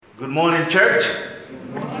Good morning, church.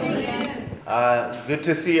 Good morning. Good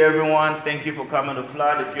to see everyone. Thank you for coming to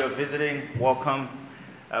Flood. If you're visiting, welcome.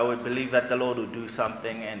 I would believe that the Lord will do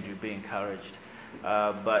something and you'll be encouraged.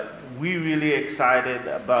 But we're really excited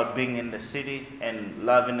about being in the city and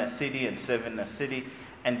loving the city and serving the city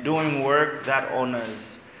and doing work that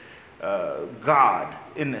honors God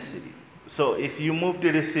in the city. So if you move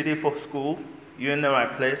to the city for school, you're in the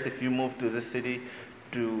right place. If you move to the city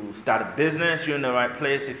to start a business, you're in the right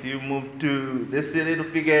place. If you move to this city to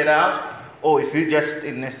figure it out, or if you're just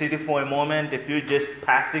in the city for a moment, if you're just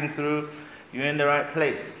passing through, you're in the right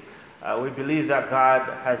place. We believe that God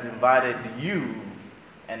has invited you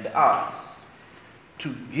and us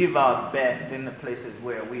to give our best in the places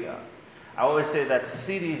where we are. I always say that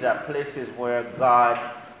cities are places where God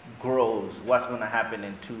grows what's going to happen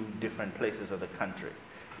in two different places of the country.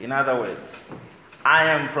 In other words, I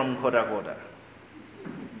am from Kotakota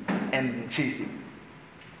and Chisi,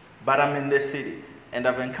 but I'm in this city and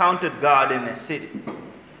I've encountered God in a city.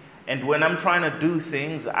 And when I'm trying to do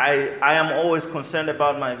things, I am always concerned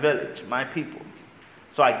about my village, my people.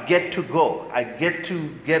 So I get to go. I get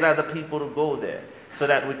to get other people to go there so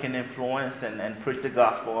that we can influence and preach the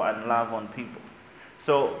gospel and love on people.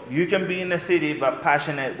 So you can be in the city but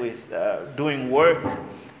passionate with doing work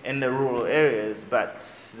in the rural areas, but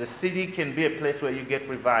the city can be a place where you get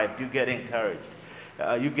revived, you get encouraged.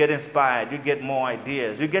 You get inspired, you get more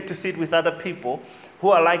ideas, you get to sit with other people who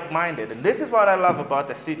are like-minded. And this is what I love about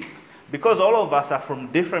the city. Because all of us are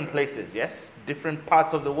from different places, yes? Different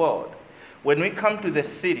parts of the world. When we come to the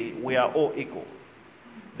city, we are all equal.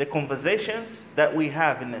 The conversations that we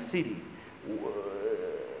have in the city,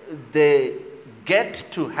 they get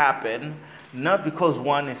to happen not because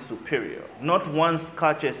one is superior, not one's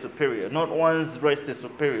culture is superior, not one's race is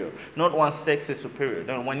superior, not one's sex is superior.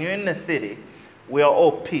 No, when you're in the city, we are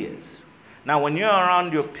all peers. Now, when you're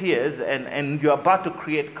around your peers and you're about to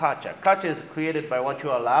create culture is created by what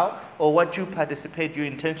you allow or what you participate, you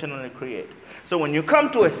intentionally create. So when you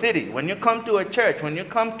come to a city, when you come to a church, when you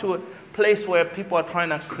come to a place where people are trying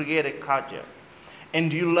to create a culture,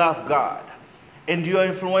 and you love God, and you are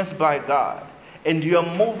influenced by God, and you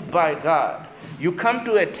are moved by God, you come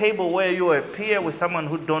to a table where you are a peer with someone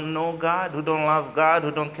who don't know God, who don't love God,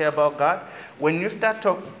 who don't care about God. When you start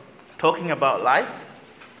talking about life,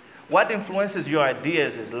 what influences your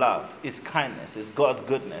ideas is love, is kindness, is God's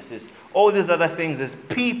goodness, is all these other things, is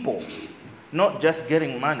people, not just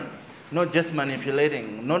getting money, not just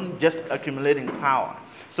manipulating, not just accumulating power.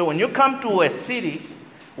 So when you come to a city,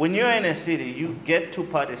 when you're in a city, you get to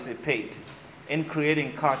participate in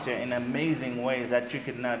creating culture in amazing ways that you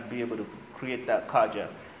could not be able to create that culture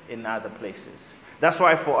in other places. That's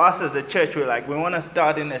why for us as a church, we want to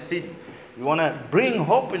start in a city. We want to bring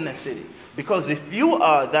hope in the city. Because if you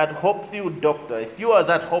are that hope-filled doctor, if you are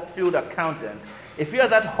that hope-filled accountant, if you are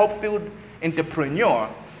that hope-filled entrepreneur,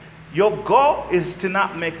 your goal is to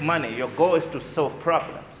not make money. Your goal is to solve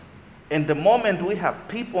problems. And the moment we have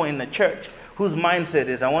people in the church whose mindset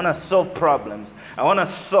is, I want to solve problems,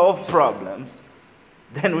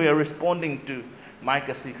 then we are responding to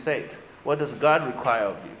Micah 6:8. What does God require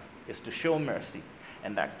of you? Is to show mercy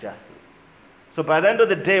and act justly. So by the end of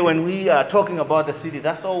the day, when we are talking about the city,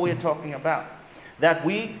 that's all we're talking about. That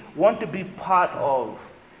we want to be part of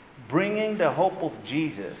bringing the hope of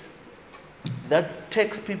Jesus that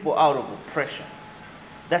takes people out of oppression,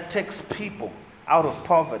 that takes people out of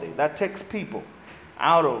poverty, that takes people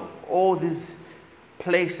out of all these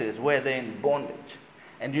places where they're in bondage.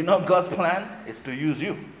 And you know God's plan is to use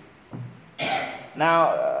you.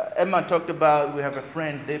 Now, Emma talked about, we have a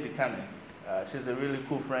friend, Debbie, coming. She's a really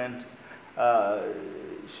cool friend.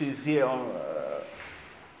 She's here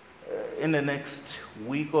in the next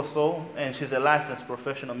week or so, and she's a licensed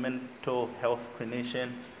professional mental health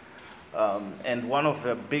clinician. And one of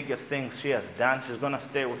the biggest things she has done, she's going to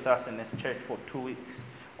stay with us in this church for 2 weeks.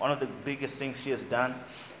 One of the biggest things she has done,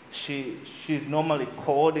 she's normally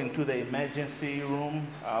called into the emergency room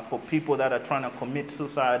for people that are trying to commit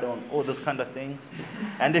suicide or all those kind of things.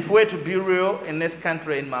 And if we're to be real, in this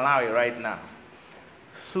country, in Malawi right now,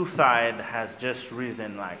 suicide has just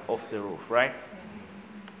risen like off the roof, right?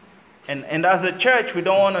 And as a church, we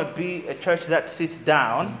don't want to be a church that sits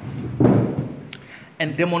down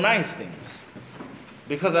and demonize things,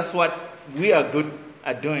 because that's what we are good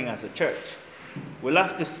at doing as a church. We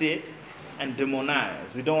love to sit and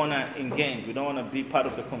demonize. We don't want to engage. We don't want to be part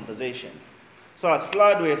of the conversation. So as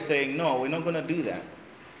Flood, we're saying, no, we're not going to do that.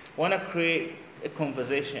 We want to create a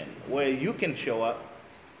conversation where you can show up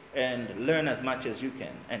and learn as much as you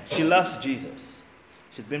can. And she loves Jesus.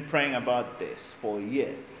 She's been praying about this for a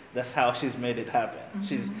year. That's how she's made it happen.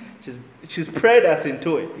 She's prayed us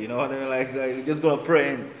into it. You know what I mean? Like we're just gonna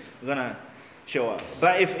pray and we're gonna show up.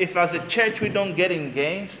 But if as a church we don't get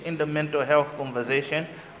engaged in the mental health conversation,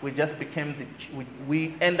 we just became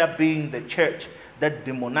we end up being the church that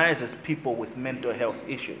demonizes people with mental health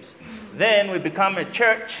issues. Then we become a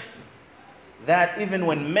church that even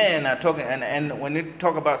when men are talking, and when you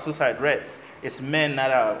talk about suicide rates, it's men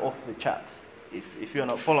that are off the charts. If you're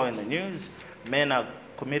not following the news, men are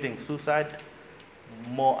committing suicide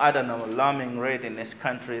more at an alarming rate in this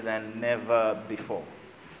country than never before.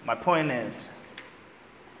 My point is,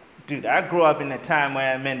 dude, I grew up in a time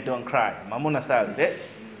where men don't cry. Mamuna said,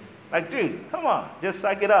 like, dude, come on, just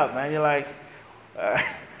suck it up, man. You're like,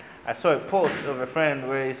 I saw a post of a friend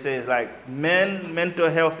where he says, like, mental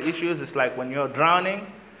health issues, it's like when you're drowning,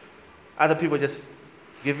 other people just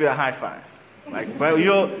give you a high five. Like, but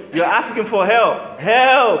you're asking for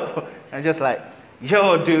help, and just like,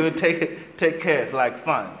 yo, dude, take care. It's like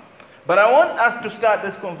fun. But I want us to start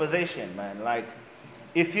this conversation, man. Like,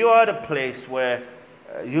 if you are at a place where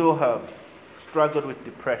you have struggled with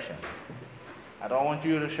depression, I don't want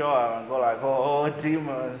you to show up and go like, oh,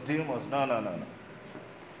 demons. No.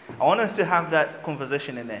 I want us to have that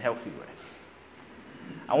conversation in a healthy way.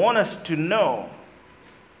 I want us to know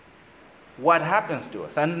what happens to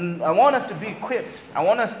us. And I want us to be equipped. I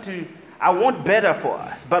want better for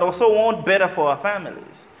us, but also want better for our families.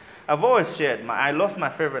 I've always shared, I lost my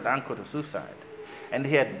favorite uncle to suicide. And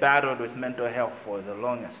he had battled with mental health for the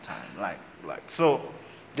longest time. So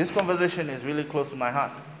this conversation is really close to my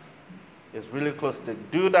heart. It's really close. The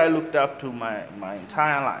dude I looked up to my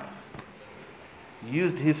entire life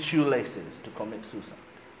used his shoelaces to commit suicide.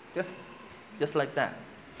 Just like that.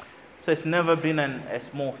 So it's never been a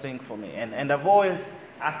small thing for me. And I've always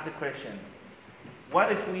asked the question,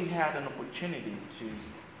 what if we had an opportunity to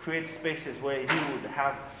create spaces where he would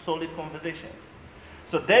have solid conversations?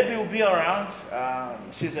 So Debbie will be around.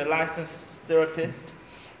 She's a licensed therapist.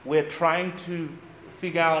 We're trying to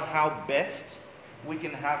figure out how best we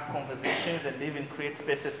can have conversations and even create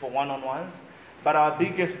spaces for one-on-ones. But our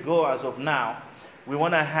biggest goal as of now, we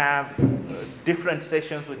want to have different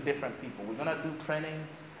sessions with different people. We're going to do trainings.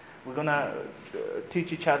 We're going to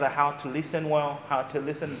teach each other how to listen well, how to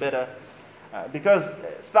listen better. Because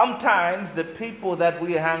sometimes the people that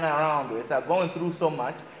we hang around with are going through so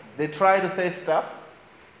much, they try to say stuff,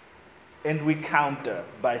 and we counter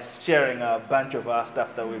by sharing a bunch of our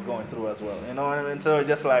stuff that we're going through as well. You know what I mean? So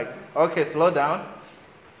just like, okay, slow down.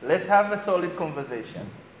 Let's have a solid conversation.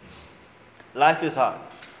 Life is hard.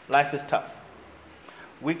 Life is tough.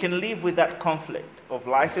 We can live with that conflict of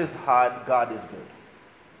life is hard, God is good.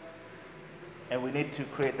 And we need to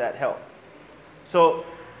create that help. So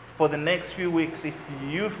for the next few weeks, if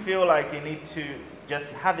you feel like you need to just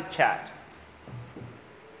have a chat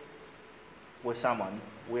with someone,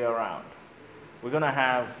 we're around. We're going to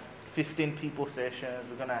have 15 people sessions.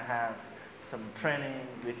 We're going to have some training.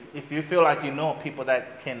 If you feel like you know people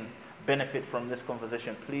that can benefit from this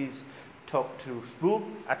conversation, please talk to Spoo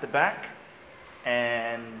at the back.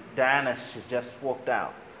 And Diana, she's just walked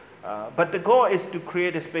out. But the goal is to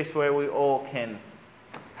create a space where we all can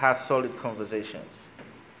have solid conversations.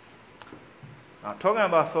 Now, talking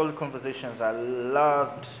about solid conversations, I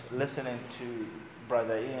loved listening to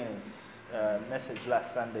Brother Ian's message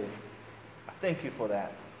last Sunday. I thank you for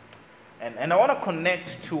that. And I want to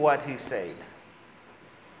connect to what he said.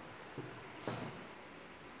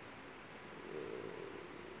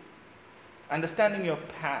 Understanding your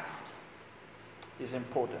past is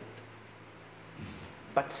important.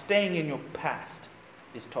 But staying in your past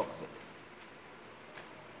is toxic.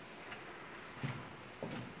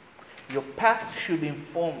 Your past should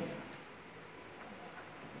inform you,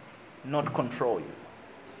 not control you.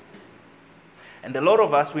 And a lot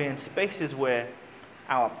of us, we're in spaces where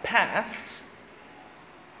our past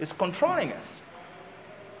is controlling us.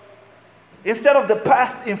 Instead of the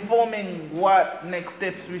past informing what next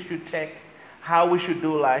steps we should take, how we should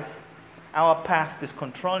do life, our past is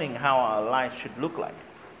controlling how our life should look like.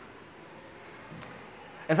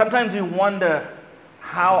 And sometimes we wonder,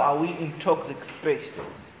 how are we in toxic spaces?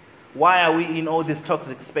 Why are we in all these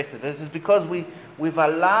toxic spaces? This is because we've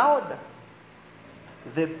allowed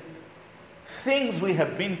the things we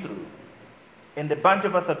have been through, and a bunch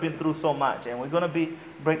of us have been through so much, and we're going to be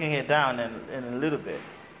breaking it down in a little bit.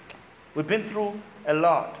 We've been through a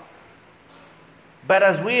lot. But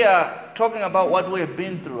as we are talking about what we've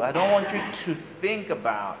been through, I don't want you to think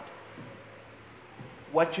about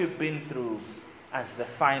what you've been through as the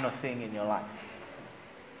final thing in your life.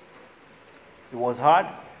 It was hard.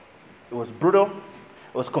 It was brutal.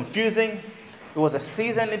 It was confusing. It was a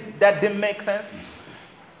season that didn't make sense.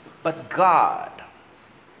 But God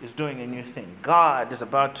is doing a new thing. God is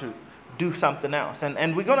about to do something else.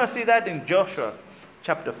 And we're going to see that in Joshua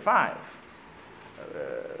chapter 5.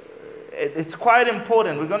 It's quite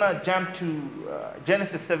important. We're going to jump to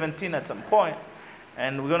Genesis 17 at some point,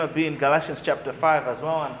 and we're going to be in Galatians chapter 5 as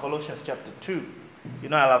well, and Colossians chapter 2. You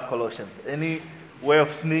know I love Colossians. Any way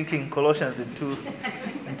of sneaking Colossians into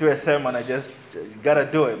a sermon, you got to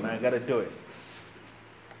do it, man. Got to do it.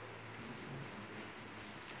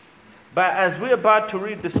 But as we're about to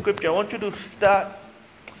read the scripture, I want you to start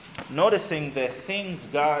noticing the things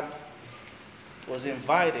God was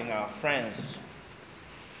inviting our friends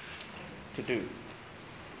to do.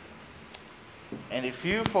 And if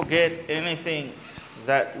you forget anything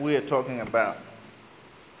that we are talking about,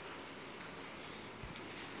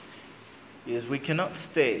 is we cannot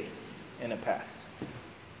stay in the past.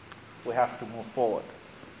 We have to move forward.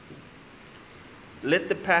 Let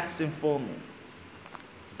the past inform you.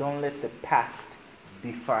 Don't let the past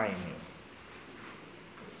define you.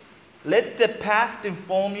 Let the past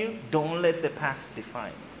inform you. Don't let the past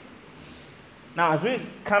define you. Now, as we're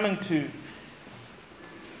coming to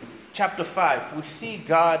chapter 5, we see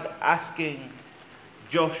God asking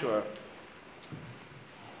Joshua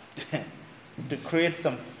to create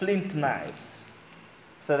some flint knives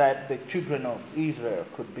so that the children of Israel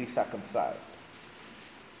could be circumcised.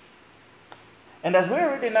 And as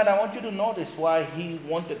we're reading that, I want you to notice why he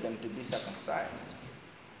wanted them to be circumcised.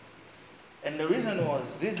 And the reason was,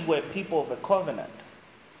 these were people of the covenant.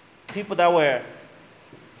 People that were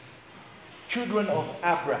children of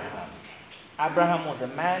Abraham. Abraham was a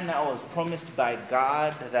man that was promised by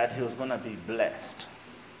God that he was going to be blessed.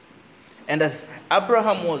 And as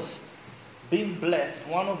Abraham was being blessed,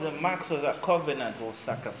 one of the marks of that covenant was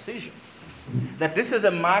circumcision. That this is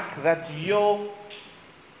a mark that your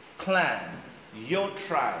clan, your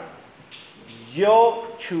tribe, your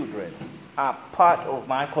children are part of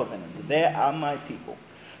my covenant. They are my people.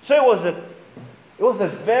 So it was a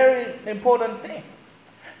very important thing.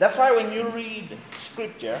 That's why when you read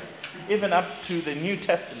scripture, even up to the New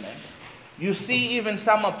Testament, you see even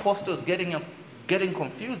some apostles getting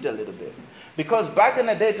confused a little bit. Because back in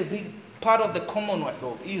the day, to be part of the commonwealth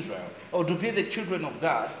of Israel, or to be the children of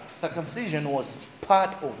God, circumcision was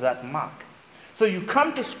part of that mark. So you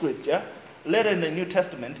come to scripture, later in the New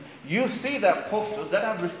Testament, you see the apostles that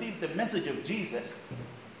have received the message of Jesus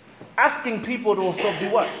asking people to also be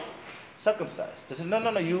what? Circumcised. They said,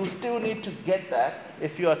 no, you still need to get that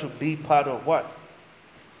if you are to be part of what?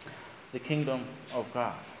 The kingdom of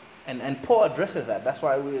God. And Paul addresses that. That's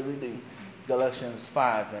why we're reading Galatians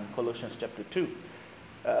 5 and Colossians chapter 2.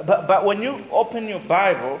 But when you open your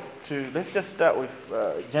Bible to, let's just start with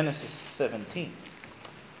Genesis 17.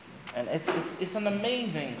 And it's an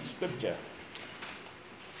amazing scripture.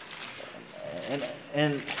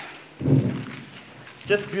 And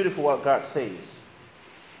just beautiful what God says.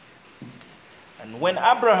 And when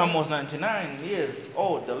Abraham was 99 years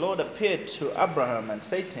old, the Lord appeared to Abraham and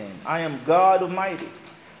said to him, I am God Almighty.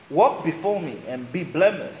 Walk before me and be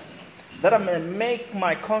blameless, that I may make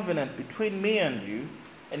my covenant between me and you,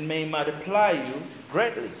 and may multiply you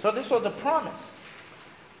greatly. So this was the promise.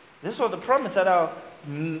 This was the promise that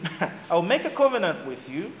I'll make a covenant with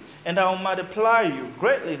you, and I'll multiply you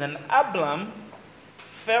greatly. Then Abram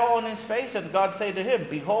fell on his face, and God said to him,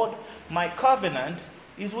 behold, my covenant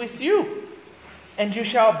is with you, and you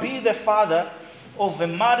shall be the father of a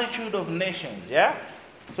multitude of nations. Yeah?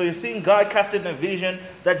 So you're seeing God casting a vision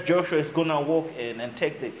that Joshua is going to walk in and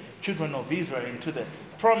take the children of Israel into the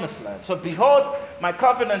promised land. So behold, my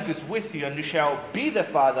covenant is with you, and you shall be the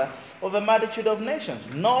father of a multitude of nations.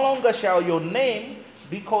 No longer shall your name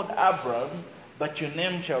be called Abram, but your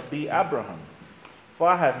name shall be Abraham. For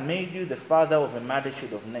I have made you the father of a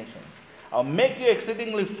multitude of nations. I'll make you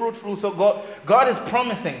exceedingly fruitful. So God is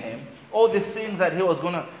promising him all these things that he was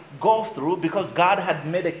going to go through, because God had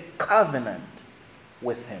made a covenant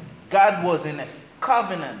with him. God was in a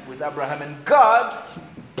covenant with Abraham, and God,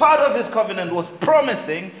 part of his covenant was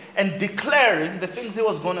promising and declaring the things he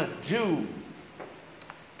was going to do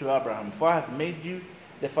to Abraham. For I have made you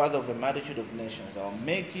the father of a multitude of nations. I'll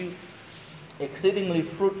make you exceedingly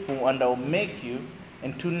fruitful, and I'll make you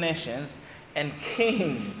into nations, and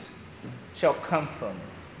kings shall come from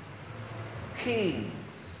you. Kings,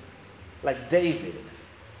 like David,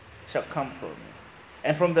 shall come from you.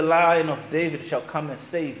 And from the line of David shall come a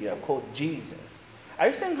Savior called Jesus. Are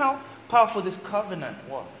you seeing how powerful this covenant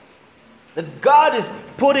was? That God is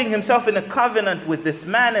putting himself in a covenant with this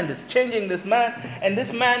man and is changing this man. And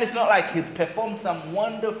this man is not like he's performed some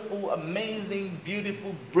wonderful, amazing,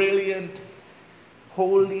 beautiful, brilliant,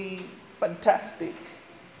 holy, fantastic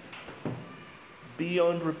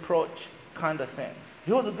beyond reproach kind of things.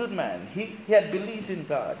 He was a good man. He had believed in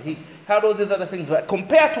God. He had all these other things. But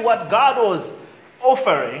compared to what God was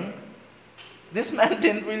offering, this man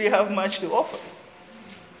didn't really have much to offer.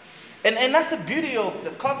 And that's the beauty of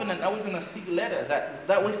the covenant that we're going to see later,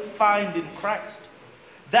 that we find in Christ.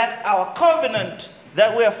 That our covenant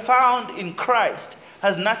that we have found in Christ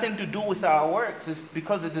has nothing to do with our works. It's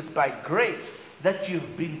because it is by grace that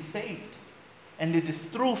you've been saved. And it is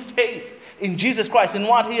through faith in Jesus Christ, in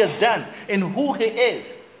what He has done, in who He is.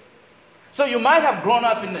 So you might have grown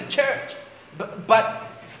up in the church, but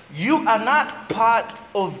you are not part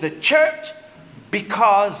of the church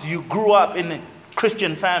because you grew up in a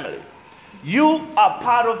Christian family. You are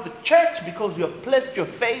part of the church because you have placed your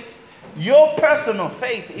faith, your personal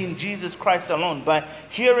faith in Jesus Christ alone by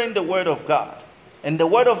hearing the Word of God. And the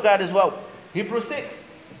Word of God is what? Hebrews 6.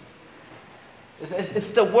 It's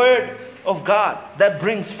the Word of God that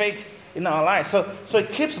brings faith in our life. So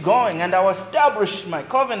it keeps going, and I will establish my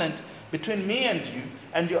covenant between me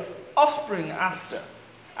and your offspring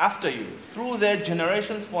after you, through their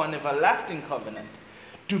generations for an everlasting covenant,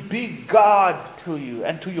 to be God to you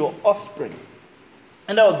and to your offspring.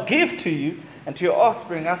 And I will give to you and to your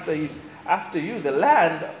offspring after you the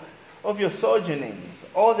land of your sojournings,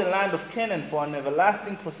 all the land of Canaan for an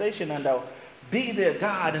everlasting possession, and I will be their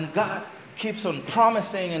God. And God keeps on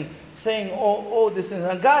promising and saying all these things.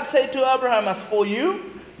 And God said to Abraham, as for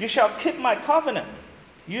you, you shall keep my covenant,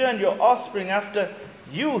 you and your offspring after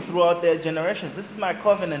you throughout their generations. This is my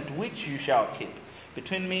covenant which you shall keep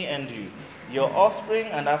between me and you, your offspring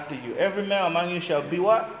and after you. Every male among you shall be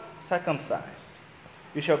what? Circumcised.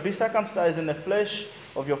 You shall be circumcised in the flesh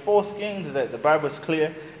of your foreskins, the Bible is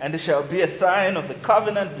clear, and it shall be a sign of the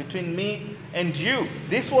covenant between me and you.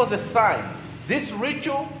 This was a sign. This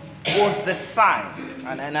ritual was the sign.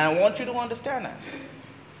 And I want you to understand that.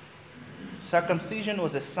 Circumcision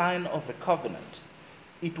was a sign of the covenant.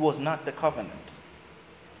 It was not the covenant.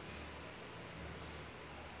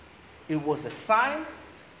 It was a sign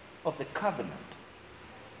of the covenant.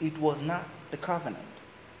 It was not the covenant.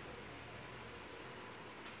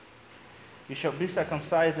 You shall be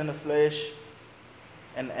circumcised in the flesh.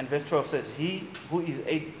 And verse 12 says, he who is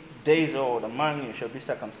 8 days old among you shall be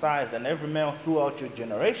circumcised, and every male throughout your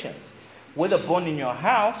generations, whether born in your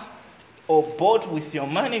house or bought with your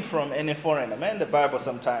money from any foreigner. Man, the Bible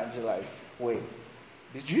sometimes you're like, wait,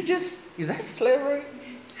 is that slavery?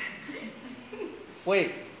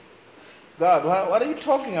 Wait, God, what are you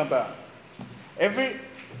talking about? Every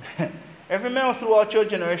male throughout your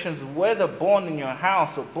generations, whether born in your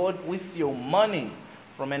house or bought with your money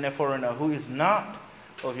from any foreigner who is not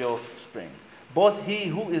of your offspring. Both he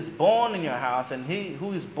who is born in your house and he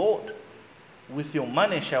who is bought with your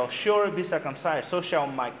money shall surely be circumcised. So shall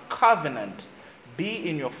my covenant be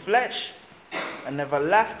in your flesh, an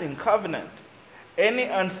everlasting covenant. Any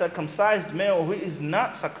uncircumcised male who is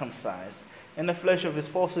not circumcised in the flesh of his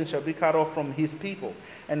foreskin shall be cut off from his people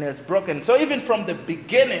and is broken. So even from the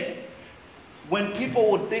beginning, when people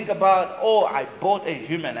would think about, oh, I bought a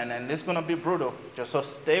human, and it's going to be brutal, just so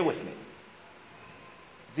stay with me.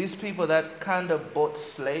 These people that kind of bought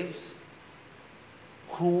slaves,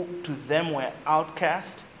 who to them were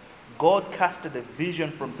outcast, God casted a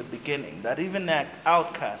vision from the beginning that even the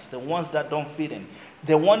outcasts, the ones that don't fit in,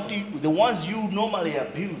 the ones you normally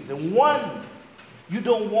abuse, the ones you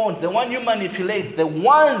don't want, the one you manipulate, the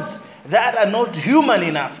ones that are not human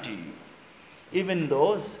enough to you, even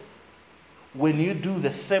those, when you do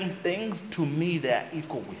the same things, to me they are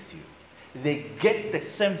equal with you. They get the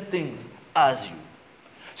same things as you.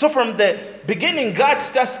 So from the beginning, God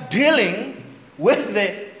starts dealing with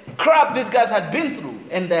the crap these guys had been through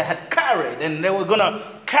and they had carried, and they were going to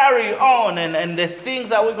carry on, and the things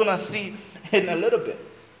that we're going to see in a little bit.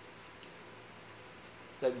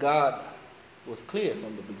 That God was clear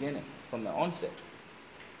from the beginning, from the onset.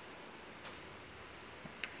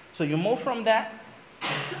 So you move from that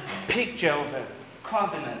picture of a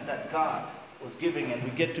covenant that God was giving, and we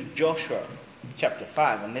get to Joshua chapter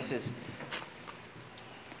 5, and this is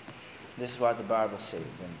what the Bible says.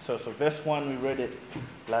 And so verse 1, we read it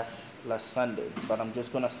last Sunday, but I'm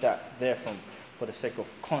just going to start there for the sake of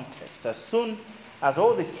context. As soon as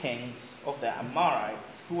all the kings of the Amorites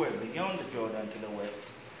who were beyond the Jordan to the west,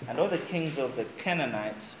 and all the kings of the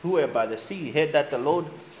Canaanites who were by the sea heard that the Lord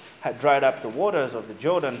had dried up the waters of the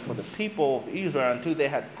Jordan for the people of Israel until they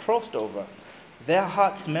had crossed over, their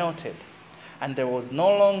hearts melted, and there was no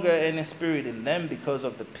longer any spirit in them because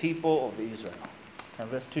of the people of Israel. And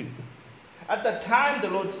verse 2. At that time the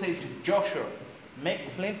Lord said to Joshua, make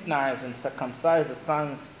flint knives and circumcise the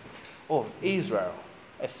sons of Israel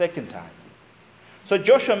a second time. So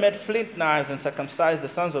Joshua made flint knives and circumcised the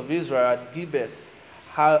sons of Israel at Gibeah.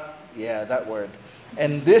 That word.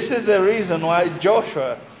 And this is the reason why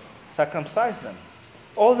Joshua circumcised them.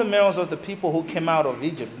 All the males of the people who came out of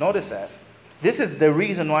Egypt, notice that. This is the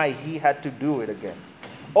reason why he had to do it again.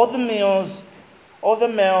 All the males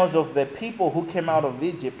of the people who came out of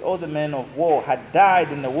Egypt, all the men of war, had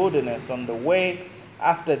died in the wilderness on the way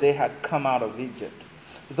after they had come out of Egypt.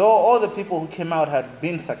 Though all the people who came out had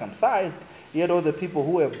been circumcised, yet all the people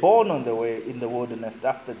who were born on the way in the wilderness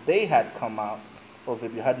after they had come out of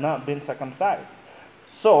Egypt had not been circumcised.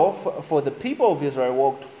 So, for the people of Israel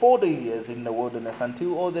walked 40 years in the wilderness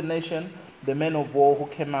until all the nation, the men of war who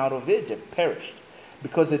came out of Egypt, perished,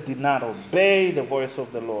 because they did not obey the voice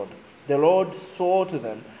of the Lord. The Lord swore to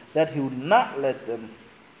them that he would not let them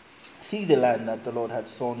see the land that the Lord had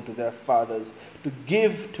sworn to their fathers to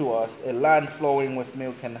give to us, a land flowing with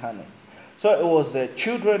milk and honey. So it was the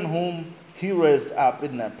children whom he raised up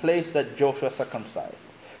in the place that Joshua circumcised.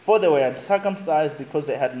 For they were uncircumcised because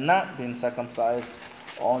they had not been circumcised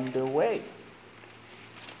on the way.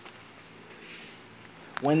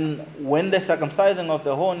 When the circumcising of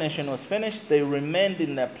the whole nation was finished, they remained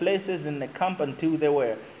in their places in the camp until they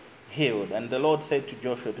were healed. And the Lord said to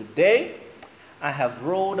Joshua, "Today I have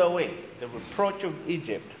rolled away the reproach of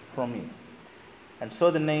Egypt from you." And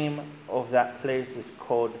so the name of that place is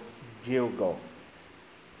called Gilgal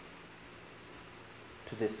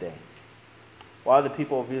to this day. While the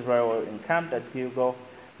people of Israel were encamped at Gilgal,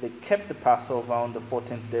 they kept the Passover on the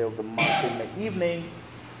 14th day of the month in the evening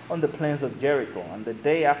on the plains of Jericho. And the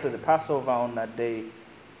day after the Passover, on that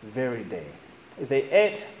very day, they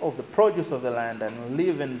ate of the produce of the land and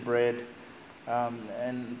unleavened bread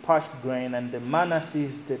and parched grain, and the manna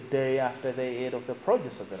ceased the day after they ate of the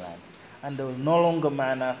produce of the land. And there was no longer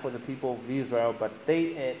manna for the people of Israel, but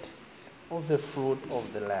they ate of the fruit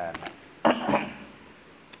of the land.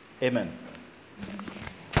 Amen.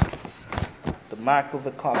 The mark of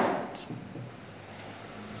the covenant.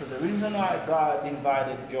 So the reason why God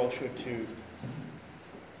invited Joshua to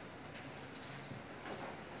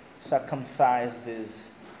circumcise these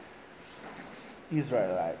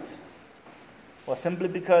Israelites was simply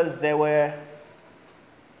because they were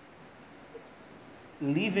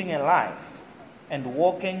living a life and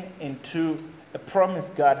walking into a promise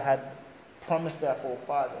God had promised their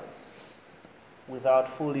forefathers without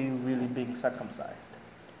fully really being circumcised.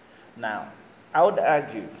 Now, I would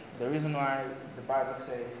argue the reason why the Bible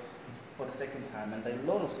says for the second time, and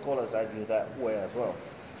a lot of scholars argue that way as well,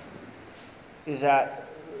 is that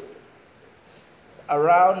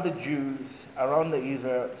around the Jews, around the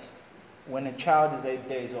Israelites, when a child is 8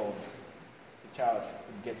 days old, the child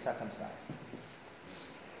gets circumcised.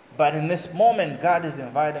 But in this moment, God is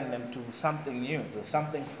inviting them to something new, to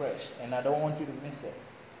something fresh, and I don't want you to miss it.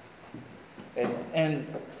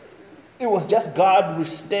 And it was just God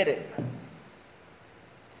restating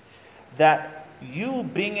that you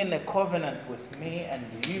being in a covenant with me and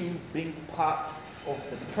you being part of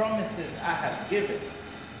the promises I have given,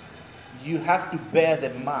 you have to bear the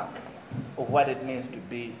mark of what it means to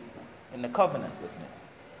be in the covenant with me.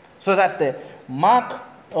 So that the mark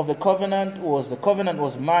of the covenant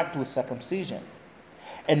was marked with circumcision.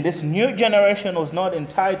 And this new generation was not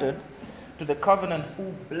entitled to the covenant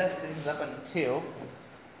full blessings up until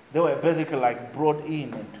they were basically like brought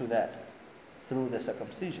into that through the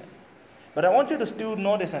circumcision. But I want you to still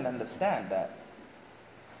notice and understand that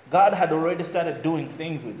God had already started doing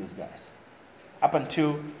things with these guys up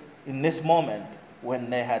until in this moment when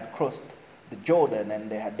they had crossed the Jordan and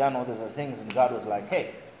they had done all these other things, and God was like,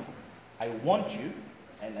 "Hey, I want you,"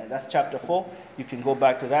 and that's chapter 4. You can go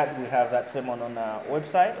back to that. We have that sermon on our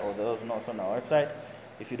website, or those notes on our website.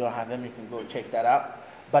 If you don't have them, you can go check that out.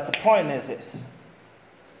 But the point is this,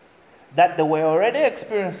 that they were already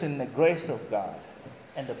experiencing the grace of God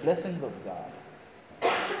and the blessings of God.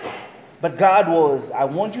 But God was, I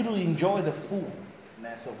want you to enjoy the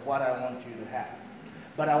fullness of what I want you to have.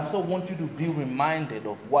 But I also want you to be reminded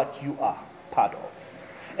of what you are part of.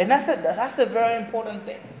 And that's a very important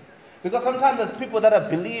thing. Because sometimes as people that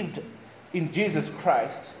have believed in Jesus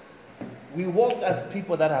Christ, we walk as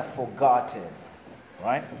people that have forgotten,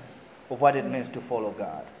 right, of what it means to follow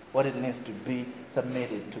God, what it means to be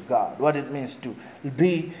submitted to God, what it means to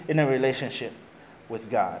be in a relationship with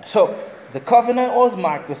God. So the covenant was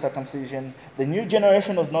marked with circumcision. The new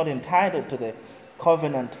generation was not entitled to the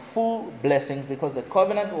covenant full blessings because the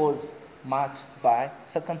covenant was marked by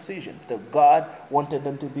circumcision. So God wanted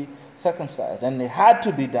them to be circumcised, and it had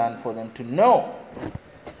to be done for them to know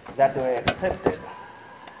that they were accepted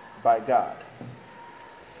by God.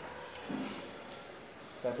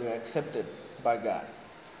 That they were accepted by God.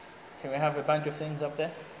 Can we have a bunch of things up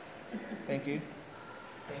there? Thank you.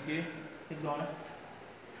 Thank you. Keep going.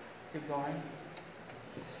 Keep going.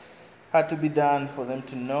 Had to be done for them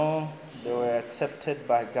to know they were accepted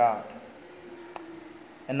by God.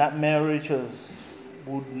 And that marriage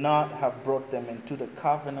would not have brought them into the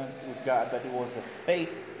covenant with God, but it was a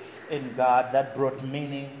faith in God that brought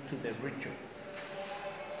meaning to the ritual.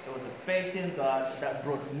 It was a faith in God that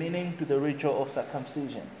brought meaning to the ritual of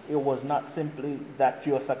circumcision. It was not simply that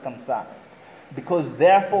you are circumcised. Because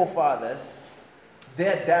their forefathers,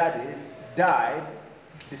 their daddies, died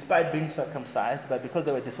despite being circumcised, but because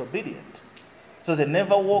they were disobedient. So they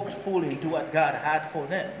never walked fully into what God had for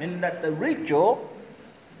them. Meaning that the rituals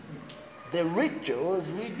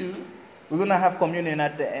we do, we're going to have communion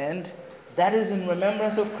at the end. That is in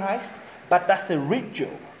remembrance of Christ, but that's a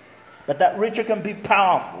ritual. But that ritual can be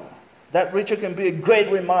powerful. That ritual can be a great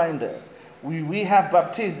reminder. We have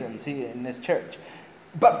baptisms here in this church.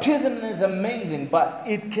 Baptism is amazing, but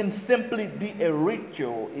it can simply be a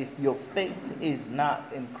ritual if your faith is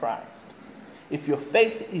not in Christ. If your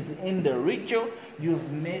faith is in the ritual,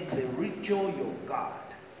 you've made the ritual your God.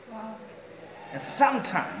 Wow. And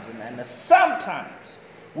sometimes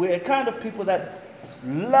we're a kind of people that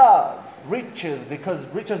love rituals because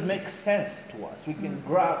rituals make sense to us. We can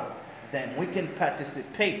grab them, we can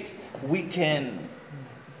participate, we can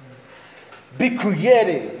be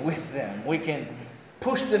creative with them, we can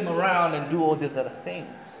push them around and do all these other things.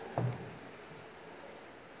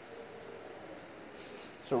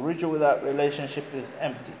 So ritual without relationship is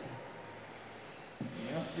empty.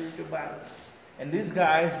 No spiritual battles. And these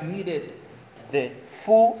guys needed the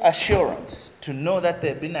full assurance to know that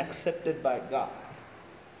they've been accepted by God.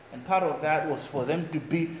 And part of that was for them to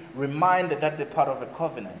be reminded that they're part of a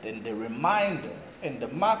covenant. And the reminder and the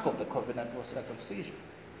mark of the covenant was circumcision.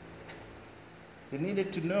 They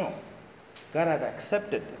needed to know God had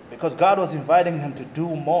accepted them because God was inviting them to do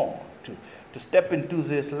more, to step into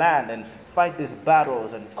this land and fight these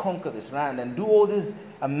battles and conquer this land and do all these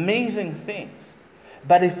amazing things.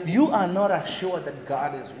 But if you are not assured that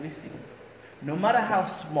God is with you, no matter how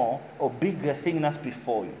small or big the thing that's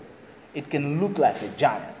before you, it can look like a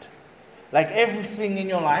giant. Like everything in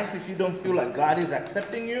your life, if you don't feel like God is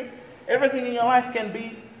accepting you, everything in your life can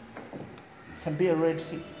be a Red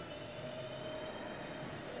Sea.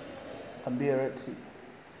 Can be a Red Sea.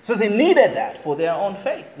 So they needed that for their own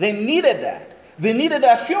faith. They needed that. They needed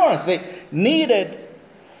assurance. They needed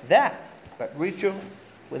that. But ritual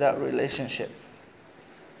without relationship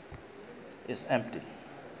is empty.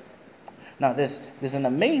 Now there's an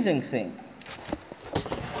amazing thing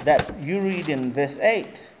that you read in verse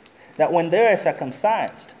 8, that when they were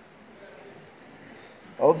circumcised,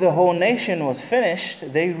 of the whole nation was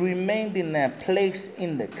finished, they remained in their place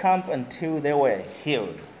in the camp until they were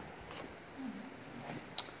healed.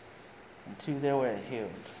 Until they were healed.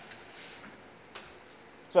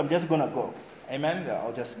 So I'm just going to go. Amen?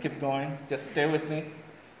 I'll just keep going. Just stay with me.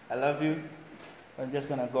 I love you. I'm just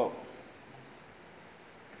going to go.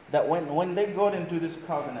 That when they got into this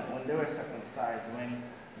covenant, when they were circumcised, when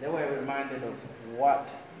they were reminded of what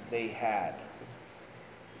they had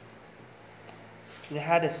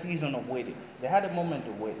a season of waiting. They had a moment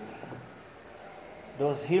of waiting. There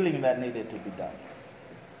was healing that needed to be done.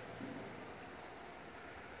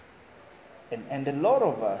 And a lot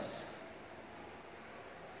of us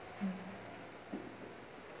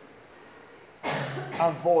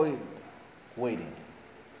avoid waiting.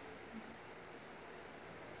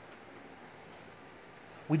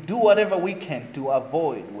 We do whatever we can to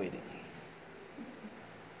avoid waiting.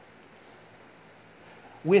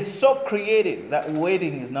 We're so creative that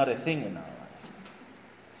waiting is not a thing in our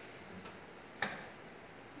life.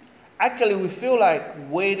 Actually, we feel like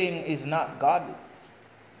waiting is not godly.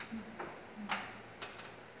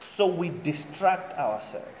 So we distract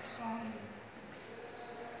ourselves.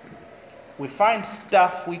 We find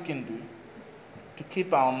stuff we can do to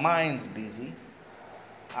keep our minds busy,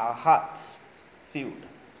 our hearts filled.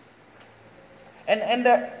 And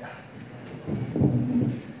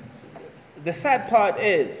the sad part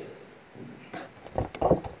is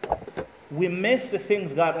we miss the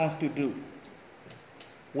things God wants to do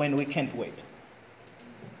when we can't wait.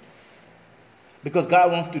 Because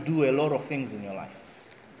God wants to do a lot of things in your life.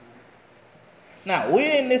 Now,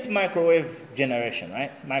 we're in this microwave generation,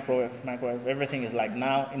 right? Microwave. Everything is like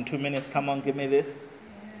now, in 2 minutes, come on, give me this.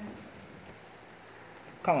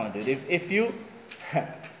 Come on, dude. If you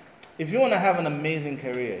want to have an amazing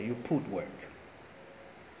career, you put work.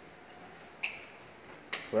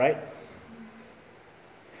 Right?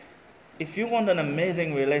 If you want an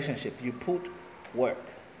amazing relationship, you put work.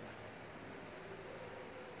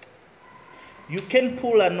 You can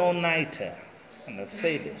pull an all-nighter, and I've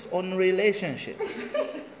said this, on relationships.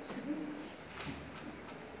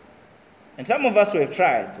 And some of us, we've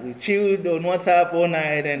tried. We chilled on WhatsApp all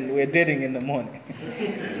night and we're dating in the morning.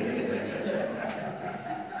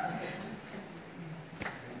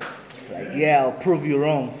 Like, yeah, I'll prove you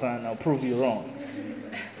wrong, son. I'll prove you wrong.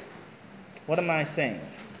 What am I saying?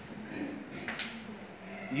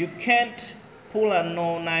 You can't pull an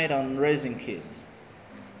all-night on raising kids,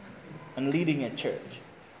 on leading a church,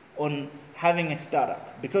 on having a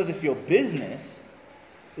startup. Because if your business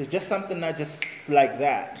is just something that just like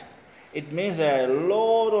that, it means there are a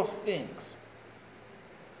lot of things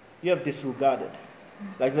you have disregarded.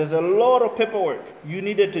 Like there's a lot of paperwork you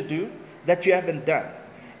needed to do that you haven't done.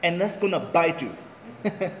 And that's going to bite you.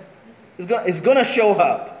 It's going to show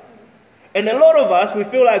up. And a lot of us, we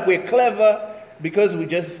feel like we're clever because we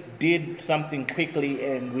just did something quickly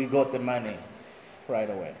and we got the money right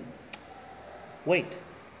away. Wait.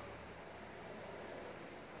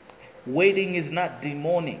 Waiting is not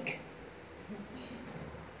demonic.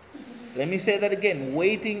 Let me say that again.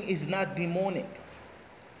 Waiting is not demonic.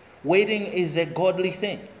 Waiting is a godly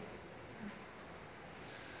thing.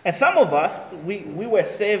 And some of us, we were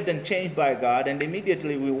saved and changed by God, and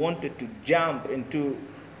immediately we wanted to jump into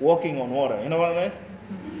walking on water. You know what I mean?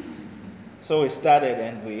 So we started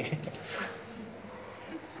and we...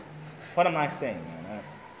 What am I saying, man?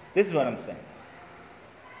 This is what I'm saying.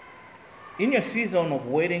 In your season of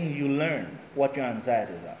waiting, you learn what your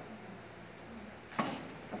anxieties are.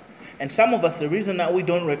 And some of us, the reason that we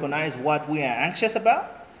don't recognize what we are anxious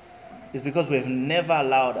about is because we've never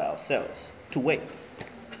allowed ourselves to wait.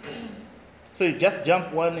 So you just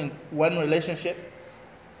jump in one relationship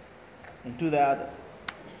into the other.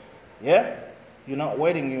 Yeah? You're not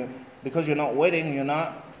waiting. Because you're not waiting, you're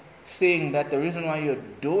not seeing that the reason why you're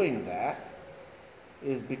doing that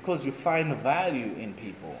is because you find value in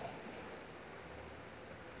people.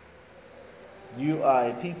 You are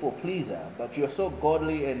a people pleaser, but you're so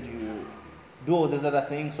godly and you do all these other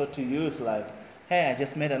things. So to you, it's like, hey, I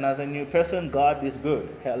just met another new person. God is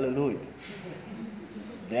good. Hallelujah.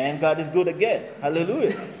 Then God is good again.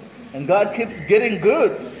 Hallelujah. And God keeps getting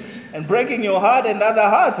good and breaking your heart and other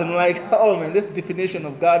hearts. And like, oh man, this definition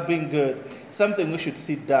of God being good, something we should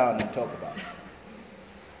sit down and talk about.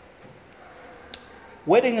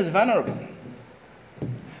 Waiting is vulnerable.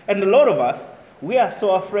 And a lot of us, we are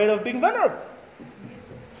so afraid of being vulnerable.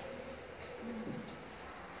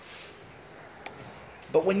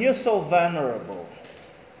 But when you're so vulnerable,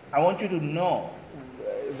 I want you to know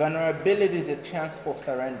vulnerability is a chance for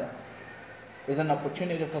surrender. It's an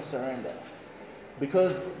opportunity for surrender.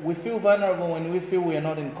 Because we feel vulnerable when we feel we are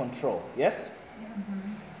not in control. Yes?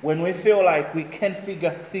 Mm-hmm. When we feel like we can't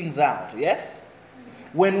figure things out. Yes?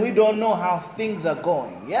 When we don't know how things are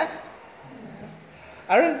going. Yes?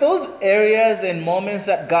 Aren't those areas and moments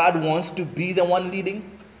that God wants to be the one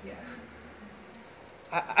leading?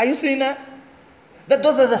 Yeah. Are you seeing that? That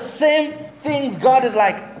those are the same things God is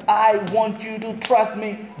like, I want you to trust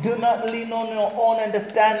me. Do not lean on your own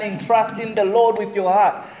understanding. Trust in the Lord with your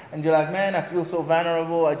heart. And you're like, man, I feel so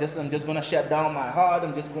vulnerable. I'm just going to shut down my heart.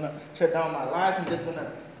 I'm just going to shut down my life. I'm just going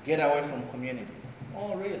to get away from community.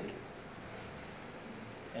 Oh, really?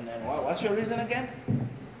 And then what's your reason again?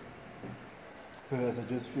 Because I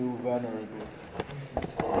just feel vulnerable.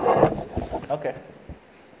 Okay.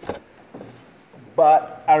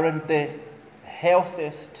 But aren't the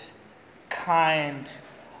healthiest, kind,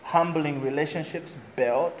 humbling relationships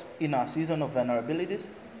built in our season of vulnerabilities?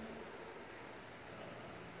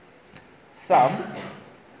 Some,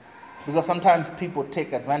 because sometimes people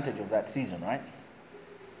take advantage of that season, right?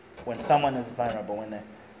 When someone is vulnerable, when a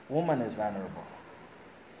woman is vulnerable,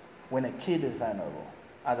 when a kid is vulnerable,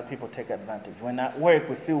 other people take advantage. When at work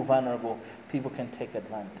we feel vulnerable, people can take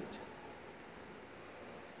advantage.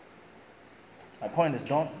 My point is,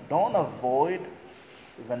 don't avoid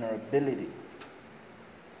vulnerability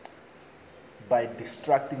by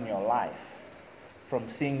distracting your life from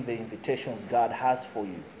seeing the invitations God has for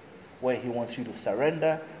you, where He wants you to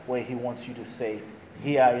surrender, where He wants you to say,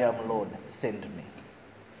 here I am, Lord, send me.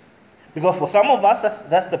 Because for some of us,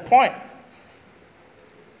 that's the point.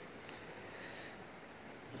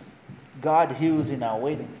 God heals in our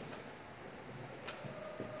waiting.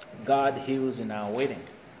 God heals in our waiting.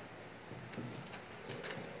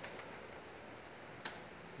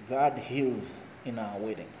 God heals in our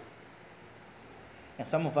waiting. And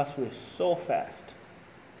some of us, we're so fast.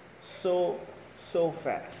 So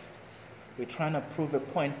fast. We're trying to prove a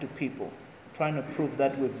point to people. Trying to prove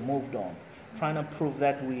that we've moved on. Trying to prove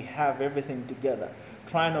that we have everything together.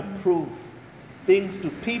 Trying to prove things to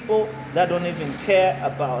people that don't even care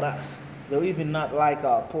about us. They'll even not like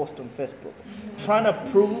our post on Facebook. Trying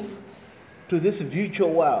to prove to this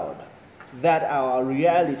virtual world that our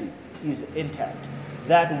reality is intact.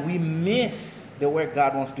 That we miss the work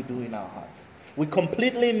God wants to do in our hearts. We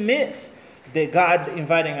completely miss the God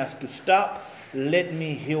inviting us to stop, let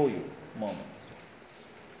me heal you moments.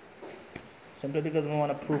 Simply because we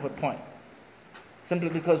want to prove a point. Simply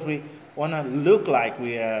because we want to look like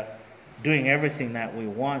we are doing everything that we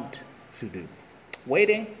want to do.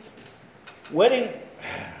 Waiting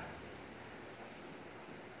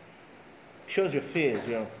shows your fears,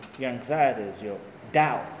 your anxieties, your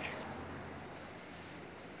doubts.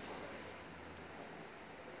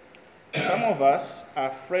 Some of us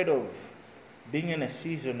are afraid of being in a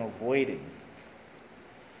season of waiting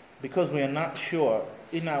because we are not sure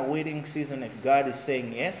in our waiting season if God is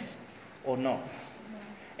saying yes or no.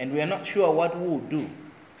 And we are not sure what we will do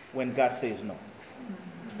when God says no.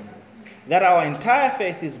 That our entire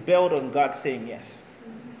faith is built on God saying yes.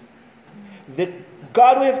 The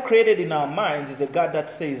God we have created in our minds is a God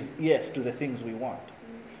that says yes to the things we want.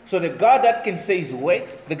 So the God that can say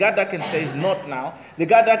wait, the God that can say not now, the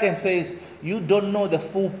God that can say you don't know the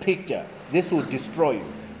full picture, this will destroy you.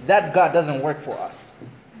 That God doesn't work for us.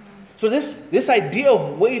 So this idea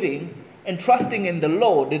of waiting and trusting in the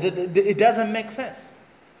Lord, it doesn't make sense.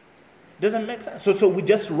 It doesn't make sense. So we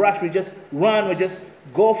just rush, we just run, we just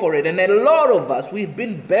go for it. And a lot of us, we've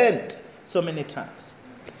been bent so many times.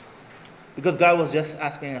 Because God was just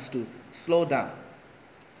asking us to slow down.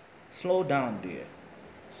 Slow down, dear.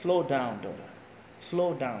 Slow down, daughter.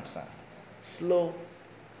 Slow down, son. Slow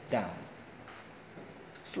down.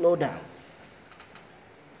 Slow down.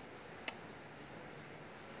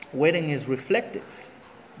 Waiting is reflective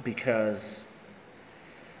because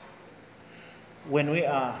when we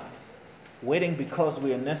are waiting because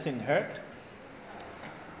we are nursing hurt,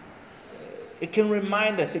 it can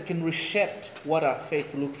remind us, it can reshape what our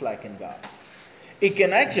faith looks like in God. It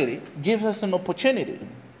can actually give us an opportunity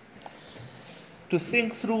to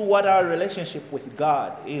think through what our relationship with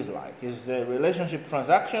God is like. Is the relationship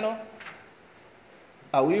transactional?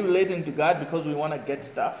 Are we relating to God because we want to get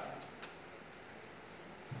stuff?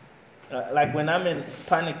 Like when I'm in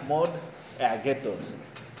panic mode, I get those.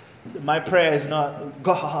 My prayer is not,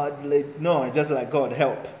 God, no, it's just like, God,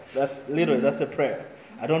 help. That's a prayer.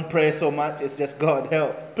 I don't pray so much, it's just, God,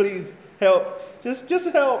 help. Please, help. Just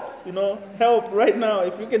help, help right now.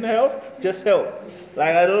 If you can help, just help.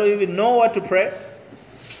 Like I don't even know what to pray.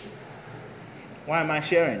 Why am I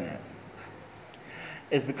sharing that?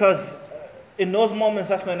 It's because in those moments,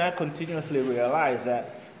 that's when I continuously realize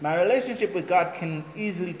that my relationship with God can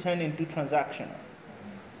easily turn into transactional.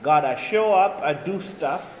 God, I show up, I do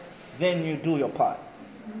stuff, then you do your part.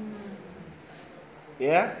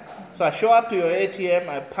 Yeah? So I show up to your ATM,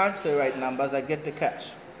 I punch the right numbers, I get the cash.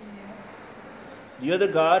 You're the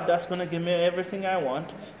God that's going to give me everything I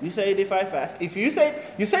want. You said if I fast. You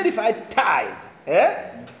said if I tithe,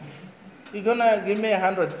 you're going to give me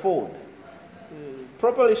 100-fold.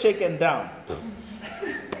 Properly shaken down.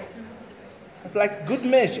 It's like good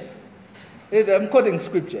measure. I'm quoting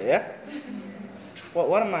scripture, yeah?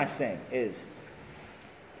 What am I saying is,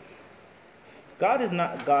 God is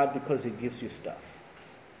not God because He gives you stuff.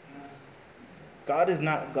 God is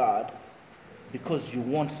not God because you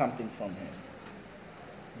want something from Him.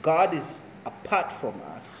 God is apart from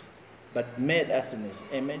us, but made us in His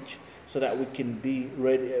image so that we can be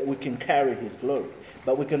ready, we can carry His glory.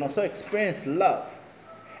 But we can also experience love,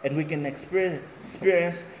 and we can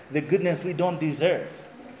experience the goodness we don't deserve.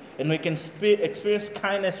 And we can experience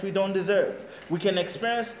kindness we don't deserve. We can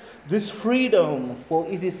experience this freedom, for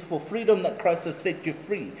it is for freedom that Christ has set you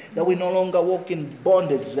free. That we no longer walk in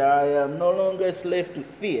bondage. I am no longer a slave to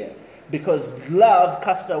fear. Because love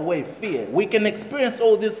casts away fear. We can experience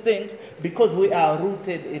all these things because we are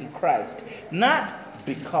rooted in Christ. Not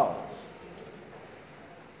because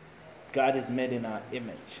God is made in our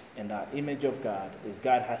image. And our image of God is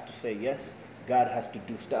God has to say yes. God has to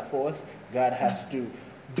do stuff for us. God has to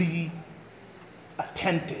be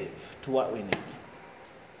attentive to what we need.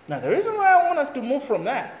 Now, the reason why I want us to move from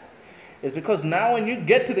that is because now when you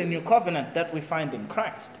get to the new covenant that we find in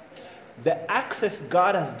Christ, the access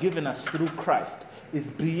God has given us through Christ is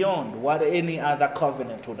beyond what any other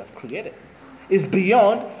covenant would have created. It's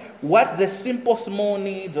beyond what the simple small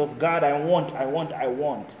needs of God, I want,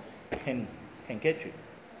 can get you.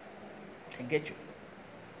 Can get you.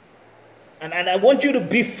 And I want you to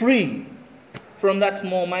be free from that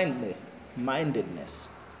small-mindedness.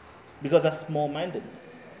 Because that's small-mindedness.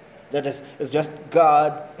 That is just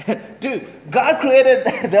God. Dude, God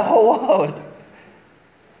created the whole world.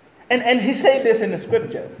 And He said this in the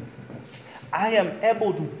scripture. I am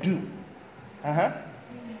able to do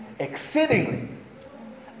Exceedingly,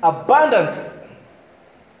 abundantly,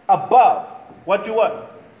 above what you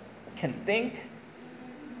what? Can think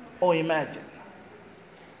or imagine.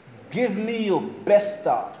 Give me your best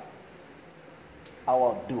start. I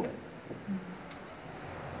will do it.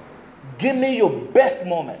 Give me your best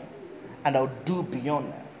moment, and I'll do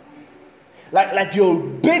beyond that. Like your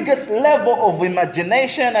biggest level of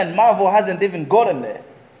imagination and marvel hasn't even gotten there.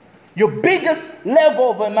 Your biggest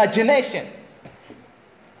level of imagination.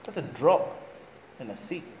 That's a drop in a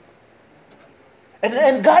sea.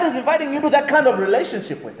 And God is inviting you to that kind of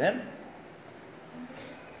relationship with Him.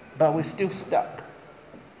 But we're still stuck.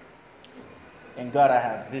 And God, I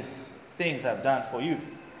have these things I've done for you.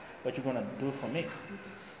 What you're going to do for me?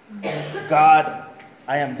 God,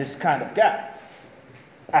 I am this kind of guy.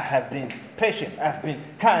 I have been patient. I've been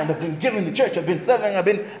kind. I've been giving the church. I've been serving. I've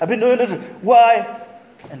been doing it. Why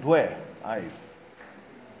and where are you?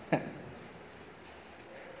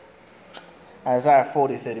 Isaiah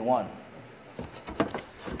 40:31.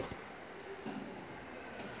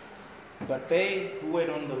 But they who wait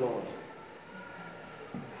on the Lord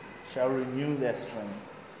shall renew their strength.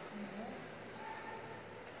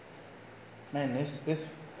 Man, this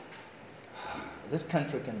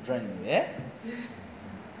country can drain you, yeah?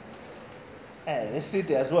 Hey, this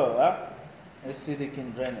city as well, huh? This city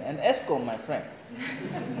can drain you. And ESCOM, my friend.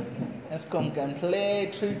 ESCOM can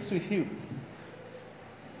play tricks with you.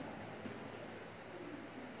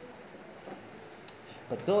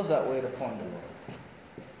 But those that wait upon the Lord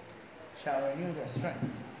shall renew their strength.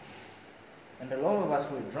 And a lot of us,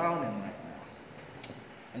 we're drowning right now.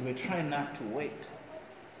 And we're trying not to wait.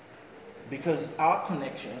 Because our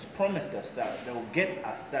connections promised us that they will get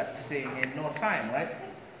us that thing in no time, right?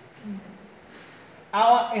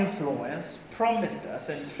 Our influence promised us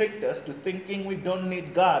and tricked us to thinking we don't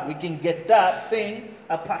need God. We can get that thing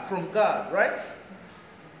apart from God, right?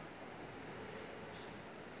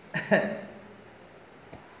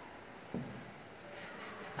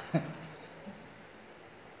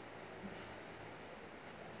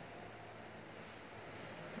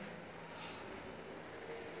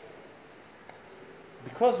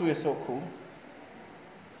 Because we are so cool,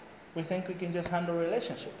 we think we can just handle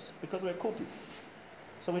relationships because we're cool people.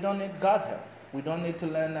 So we don't need God's help. We don't need to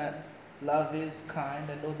learn that love is kind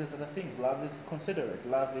and all these other things. Love is considerate.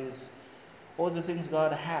 Love is all the things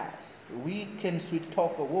God has. We can sweet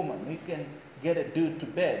talk a woman. We can get a dude to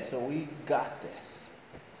bed. So we got this.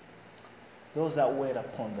 Those that wait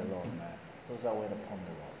upon the Lord, man. Those that wait upon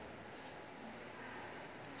the Lord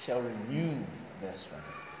shall renew their strength.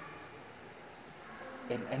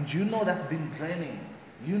 And you know that's been draining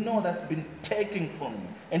you. You know that's been taken from you.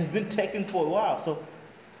 And it's been taken for a while. So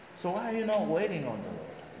why are you not waiting on the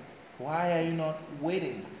Lord? Why are you not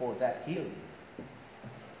waiting for that healing?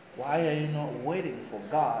 Why are you not waiting for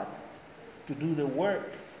God to do the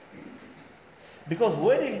work? Because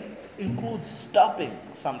waiting includes stopping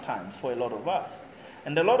sometimes for a lot of us.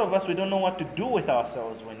 And a lot of us, we don't know what to do with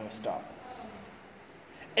ourselves when we stop.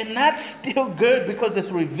 And that's still good because it's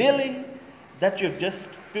revealing that you've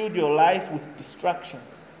just filled your life with distractions.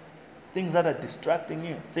 Things that are distracting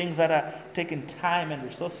you. Things that are taking time and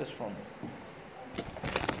resources from you.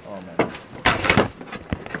 Oh man.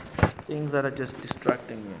 Things that are just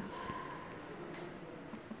distracting you.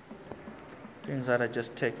 Things that are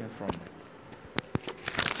just taken from you.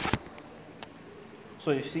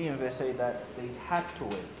 So you see in verse 8 that they had to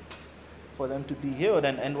wait for them to be healed.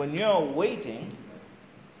 And when you're waiting,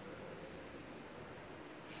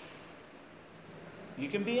 you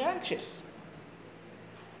can be anxious.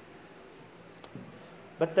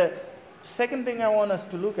 But the second thing I want us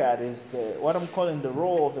to look at is what I'm calling the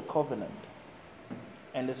role of the covenant.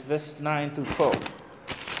 And it's verse 9 through 12.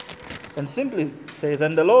 And simply says,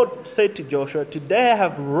 and the Lord said to Joshua, today I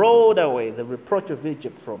have rolled away the reproach of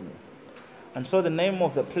Egypt from you. And so the name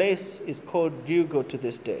of the place is called Gilgal to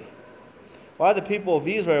this day. While the people of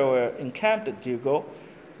Israel were encamped at Gilgal,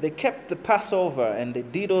 they kept the Passover and they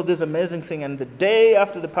did all this amazing thing. And the day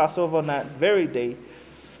after the Passover, on that very day,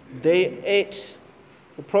 they ate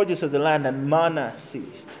the produce of the land and manna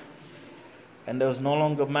ceased. And there was no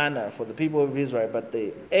longer manna for the people of Israel, but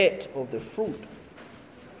they ate of the fruit.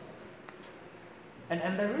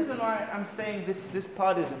 And the reason why I'm saying this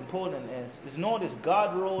part is important is notice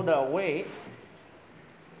God rolled away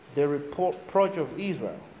the reproach of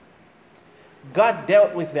Israel. God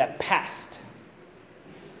dealt with their past.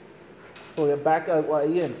 So we're back at what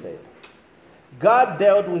Ian said. God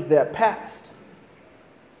dealt with their past.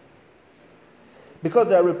 Because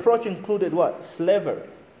their reproach included what? Slavery,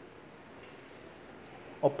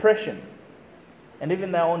 oppression, and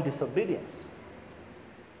even their own disobedience.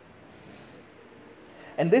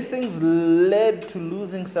 And these things led to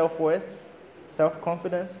losing self-worth,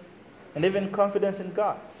 self-confidence, and even confidence in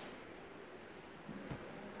God.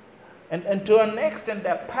 And to an extent,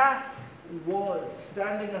 their past was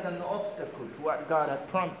standing as an obstacle to what God had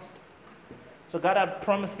promised. So God had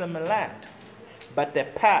promised them a land, but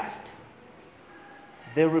their past,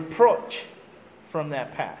 the reproach from their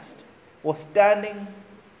past, was standing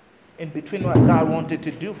in between what God wanted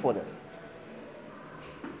to do for them.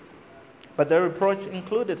 But the reproach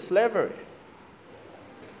included slavery,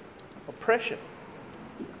 oppression.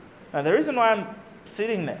 Now the reason why I'm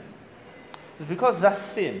sitting there is because that's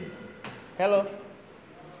sin. Hello?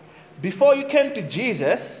 Before you came to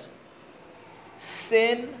Jesus,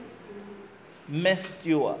 sin messed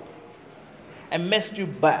you up and messed you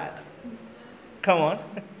bad. Come on.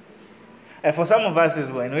 And for some of us is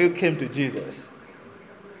when we came to Jesus,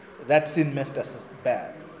 that sin messed us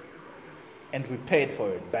bad. And we paid for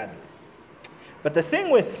it badly. But the thing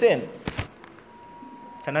with sin,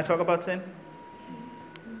 can I talk about sin?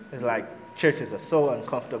 It's like churches are so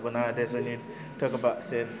uncomfortable nowadays when you talk about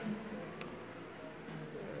sin.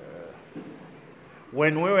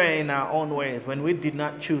 When we were in our own ways, when we did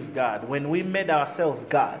not choose God, when we made ourselves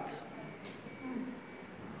gods,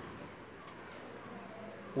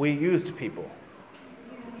 we used people.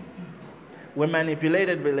 We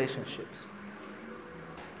manipulated relationships.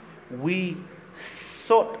 We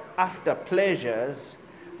sought after pleasures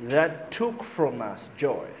that took from us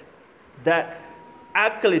joy, that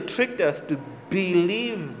actually tricked us to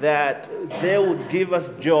believe that they would give us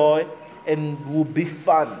joy and would be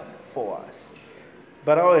fun for us.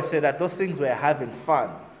 But I always say that those things were having fun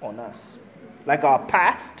on us. Like our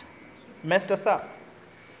past messed us up.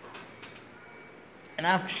 And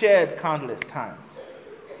I've shared countless times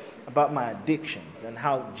about my addictions and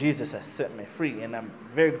how Jesus has set me free. And I'm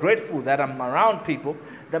very grateful that I'm around people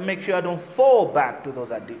that make sure I don't fall back to those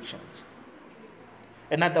addictions.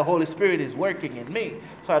 And that the Holy Spirit is working in me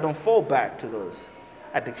so I don't fall back to those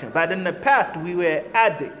addictions. But in the past, we were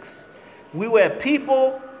addicts. We were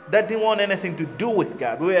people that didn't want anything to do with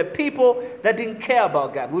God. We were people that didn't care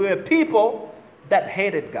about God. We were people that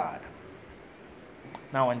hated God.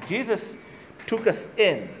 Now, when Jesus took us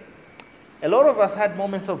in, a lot of us had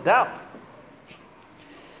moments of doubt.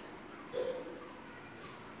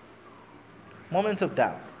 Moments of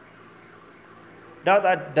doubt. Doubt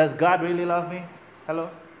that, does God really love me? Hello?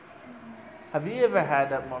 Have you ever had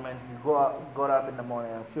that moment, you got up in the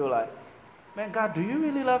morning and feel like, man, God, do you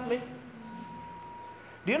really love me?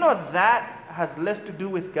 Do you know that has less to do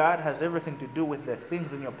with God, has everything to do with the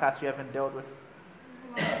things in your past you haven't dealt with?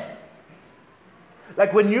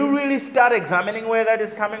 Like when you really start examining where that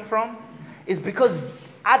is coming from, it's because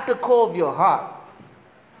at the core of your heart,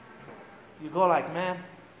 you go like, man,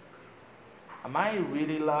 am I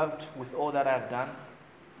really loved with all that I've done?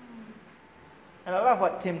 And I love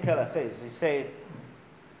what Tim Keller says. He said,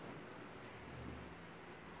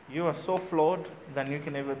 you are so flawed than you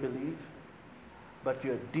can ever believe, but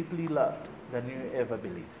you're deeply loved than you ever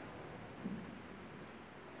believe.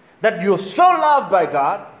 That you're so loved by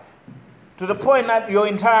God to the point that your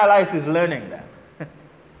entire life is learning that.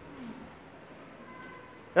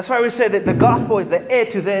 That's why we say that the gospel is the A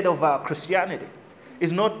to Z of our Christianity.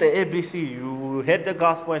 It's not the ABC. You heard the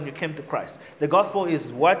gospel and you came to Christ. The gospel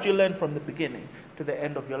is what you learned from the beginning to the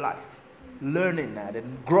end of your life. Learning that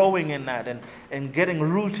and growing in that and getting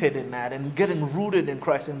rooted in that and getting rooted in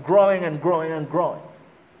Christ and growing and growing and growing.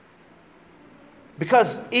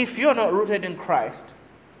 Because if you're not rooted in Christ,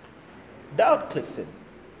 doubt clips in.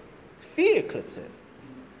 Fear clips in.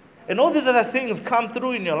 And all these other things come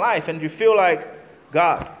through in your life and you feel like,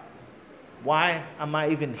 God, why am I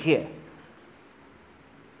even here?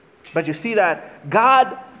 But you see that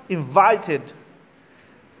God invited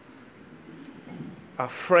our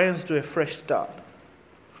friends to a fresh start.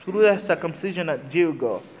 Through the circumcision at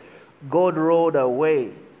Gilgal, God rolled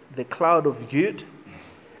away the cloud of guilt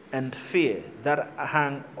and fear that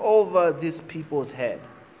hung over these people's head.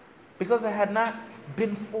 Because they had not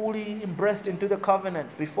been fully embraced into the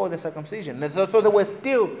covenant before the circumcision. And so they were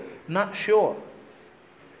still not sure.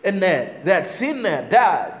 And they had seen their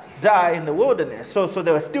dads die in the wilderness. So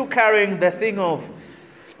they were still carrying the thing of,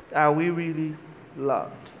 are we really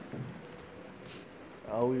loved?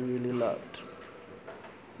 Are we really loved?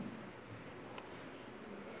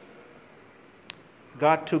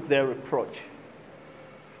 God took their reproach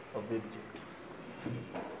of Egypt.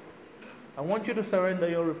 I want you to surrender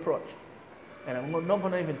your reproach. And I'm not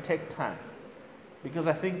going to even take time. Because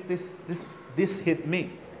I think this hit me.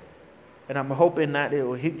 And I'm hoping that it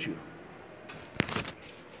will hit you.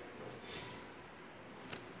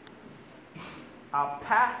 Our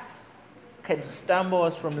past can stumble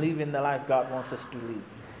us from living the life God wants us to live.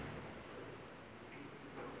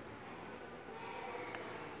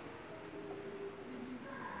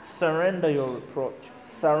 Surrender your reproach.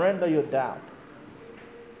 Surrender your doubt.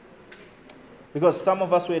 Because some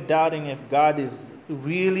of us were doubting if God is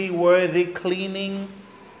really worthy cleaning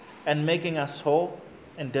and making us whole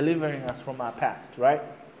and delivering us from our past, right?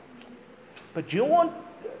 But you want,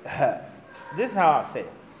 this is how I say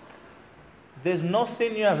it. There's no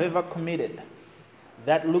sin you have ever committed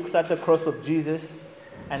that looks at the cross of Jesus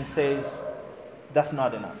and says, that's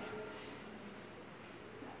not enough.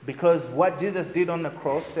 Because what Jesus did on the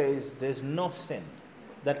cross says there's no sin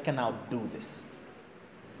that can outdo this.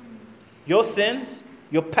 Your sins,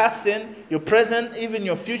 your past sin, your present, even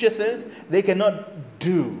your future sins, they cannot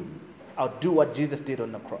outdo what Jesus did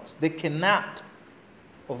on the cross. They cannot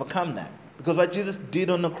overcome that. Because what Jesus did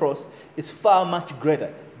on the cross is far much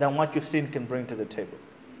greater than what your sin can bring to the table.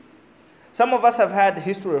 Some of us have had a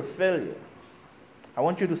history of failure. I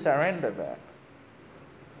want you to surrender that.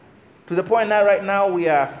 To the point that right now we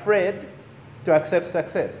are afraid to accept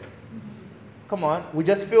success. Come on, we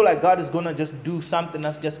just feel like God is going to just do something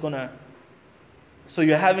that's just going to... So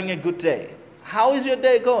you're having a good day. How is your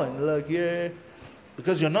day going? Like, yeah,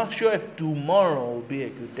 because you're not sure if tomorrow will be a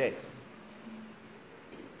good day.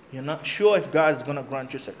 You're not sure if God is going to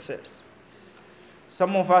grant you success.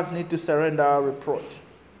 Some of us need to surrender our reproach.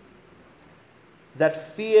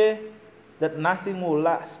 That fear that nothing will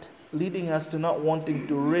last, leading us to not wanting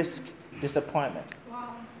to risk disappointment.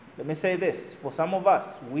 Wow. Let me say this. For some of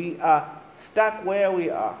us, we are stuck where we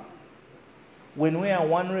are when we are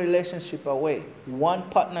one relationship away, one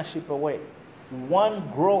partnership away, one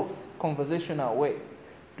growth conversation away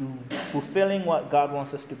to fulfilling what God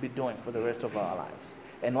wants us to be doing for the rest of our lives.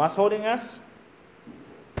 And what's holding us?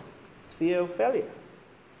 It's fear of failure.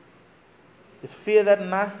 It's fear that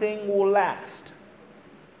nothing will last.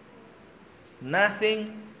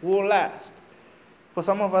 Nothing will last. For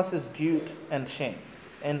some of us, it's guilt and shame.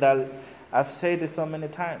 And I've said this so many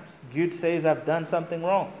times. Guilt says I've done something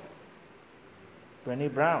wrong.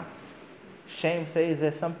 Brené Brown. Shame says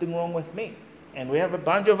there's something wrong with me. And we have a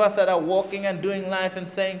bunch of us that are walking and doing life and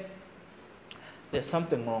saying, there's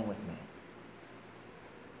something wrong with me.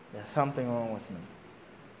 There's something wrong with me.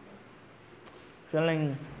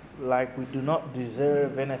 Feeling like we do not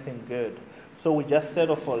deserve anything good. So we just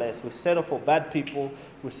settle for less. We settle for bad people.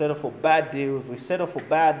 We settle for bad deals. We settle for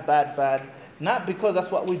bad. Not because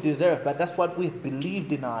that's what we deserve, but that's what we've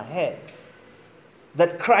believed in our heads.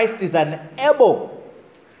 That Christ is unable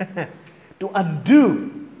to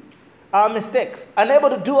undo our mistakes. Unable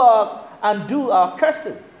to undo our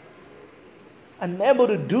curses. Unable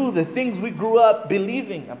to do the things we grew up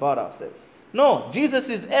believing about ourselves. No, Jesus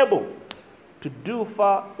is able to do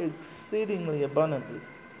far exceedingly abundantly.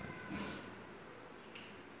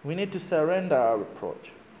 We need to surrender our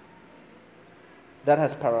reproach that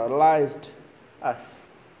has paralyzed us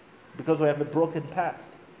because we have a broken past.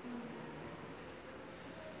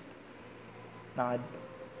 Now,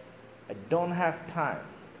 I don't have time,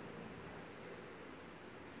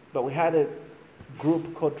 but we had a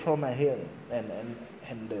group called Trauma Healing,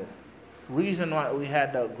 and the reason why we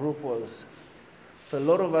had that group was for a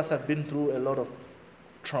lot of us have been through a lot of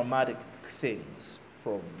traumatic things,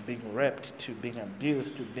 from being raped to being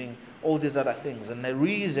abused to being all these other things. And the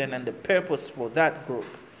reason and the purpose for that group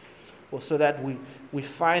was so that we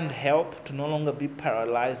find help to no longer be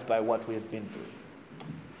paralyzed by what we've been through.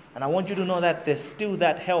 And I want you to know that there's still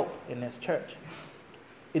that help in this church.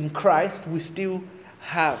 In Christ, we still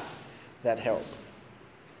have that help.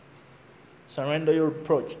 Surrender your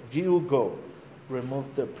reproach. You go.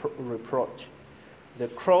 Remove the reproach. The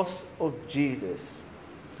cross of Jesus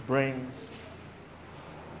brings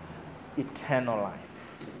eternal life.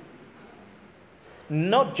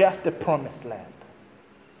 Not just the promised land.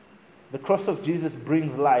 The cross of Jesus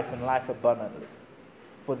brings life and life abundantly.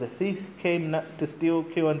 For the thief came not to steal,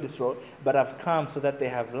 kill, and destroy, but I've come so that they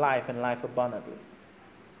have life and life abundantly.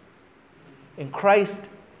 In Christ,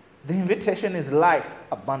 the invitation is life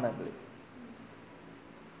abundantly.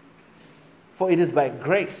 For it is by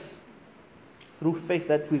grace, through faith,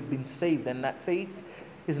 that we've been saved, and that faith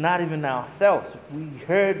is not even ourselves. We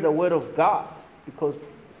heard the word of God, because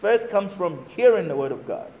faith comes from hearing the word of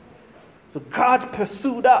God. So God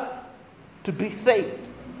pursued us to be saved.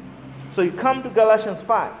 So you come to Galatians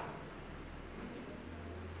 5.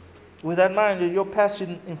 With that mind, your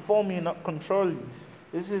passion inform you, not control you.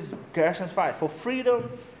 This is Galatians 5. For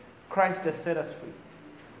freedom, Christ has set us free.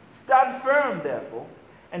 Stand firm, therefore,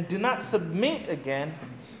 and do not submit again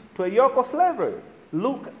to a yoke of slavery.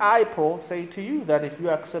 Look, I, Paul, say to you that if you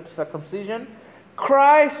accept circumcision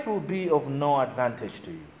Christ will be of no advantage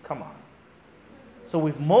to you. Come on. So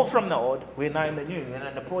we've moved from the old, we're now in the new.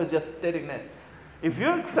 And the Paul is just stating this. If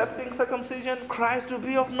you're accepting circumcision, Christ will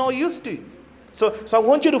be of no use to you. So I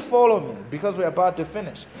want you to follow me because we're about to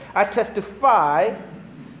finish. I testify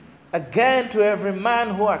again to every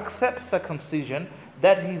man who accepts circumcision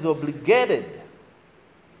that he's obligated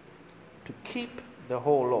to keep the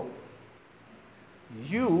whole law.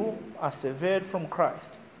 You are severed from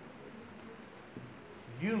Christ.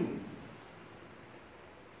 You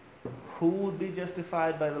who would be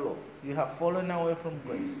justified by the law. You have fallen away from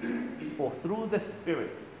grace. For through the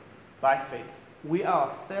Spirit, by faith, we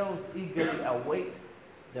ourselves eagerly await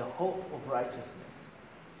the hope of righteousness.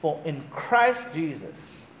 For in Christ Jesus,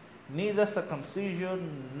 neither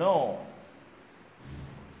circumcision nor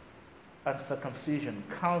uncircumcision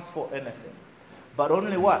counts for anything, but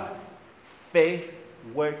only what? Faith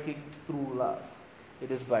working through love. It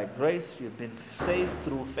is by grace you've been saved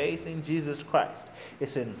through faith in Jesus Christ.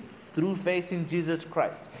 Through faith in Jesus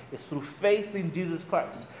Christ. It's through faith in Jesus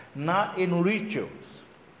Christ. Not in rituals.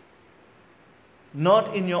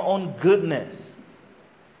 Not in your own goodness.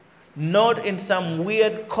 Not in some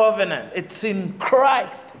weird covenant. It's in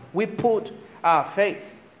Christ we put our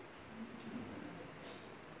faith.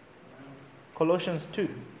 Colossians 2.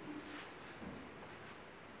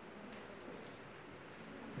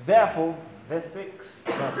 Therefore, verse 6,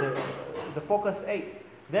 the focus 8.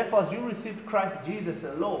 Therefore, as you received Christ Jesus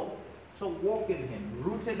the Lord, so walk in him,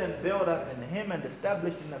 rooted and built up in him and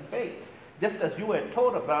established in the faith, just as you were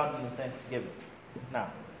taught about in thanksgiving. Now,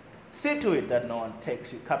 see to it that no one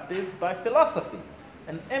takes you captive by philosophy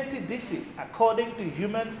and empty deceit, according to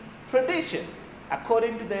human tradition,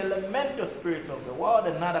 according to the elemental spirits of the world,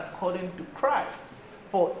 and not according to Christ.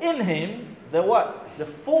 For in him, the what? The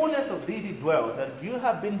fullness of deity dwells, and you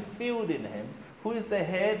have been filled in him, who is the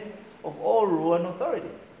head of all rule and authority.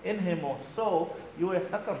 In him also you were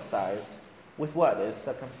circumcised with what? A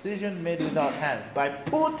circumcision made without hands, by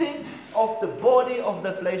putting off the body of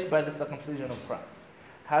the flesh by the circumcision of Christ,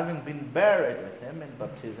 having been buried with him in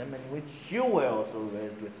baptism, in which you were also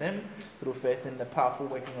raised with him through faith in the powerful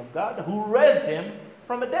working of God, who raised him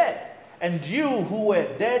from the dead. And you who were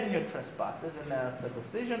dead in your trespasses and the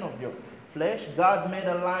circumcision of your flesh, God made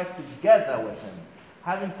alive together with him,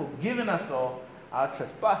 having forgiven us all our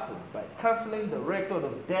trespasses by cancelling the record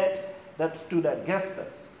of debt that stood against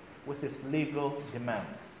us with its legal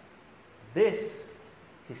demands. This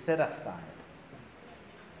he set aside,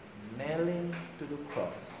 nailing to the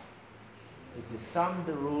cross. He disarmed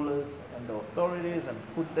the rulers and the authorities and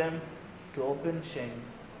put them to open shame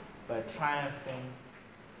by triumphing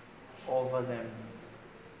over them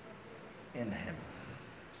in him.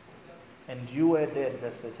 And you were dead,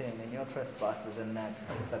 verse 13, in your trespasses and that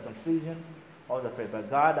circumcision of the faith. But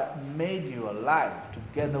God made you alive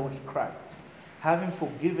together with Christ, having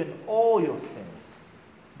forgiven all your sins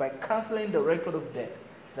by cancelling the record of debt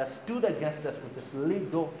that stood against us with its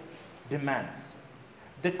legal demands.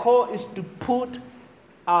 The call is to put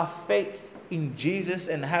our faith in Jesus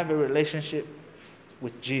and have a relationship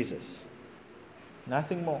with Jesus.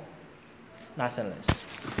 Nothing more. Nothing less.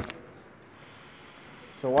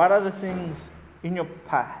 So what are the things in your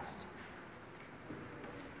past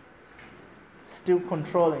still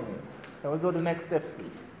controlling you? Can we go to the next step,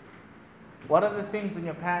 please? What are the things in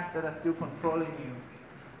your past that are still controlling you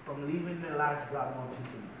from living the life God wants you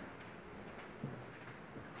to live?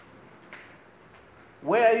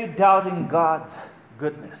 Where are you doubting God's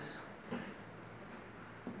goodness?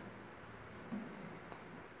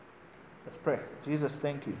 Let's pray. Jesus,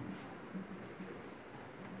 thank you.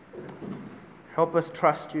 Help us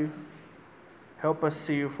trust you. Help us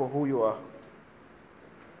see you for who you are.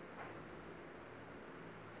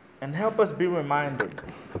 And help us be reminded.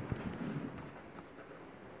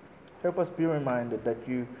 Help us be reminded that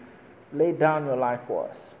you laid down your life for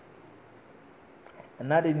us. And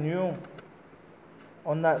that in you,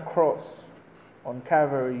 on that cross, on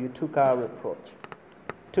Calvary, you took our reproach,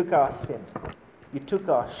 took our sin, you took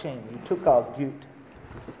our shame, you took our guilt,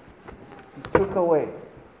 you took away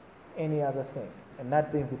any other thing. And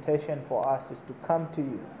that the invitation for us is to come to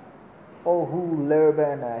you, all who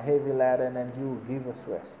labor and are heavy laden, and you will give us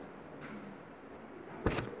rest.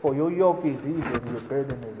 For your yoke is easy and your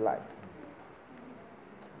burden is light.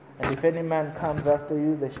 And if any man comes after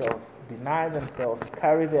you, they shall deny themselves,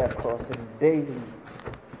 carry their cross, and daily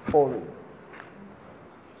follow you.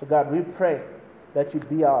 So God, we pray that you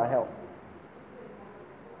be our help.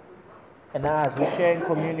 And now as we share in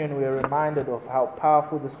communion, we are reminded of how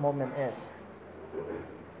powerful this moment is.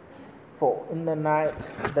 For in the night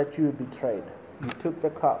that you were betrayed, you took the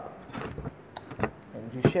cup,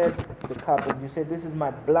 And you shared the cup and you said, this is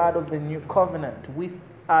my blood of the new covenant. We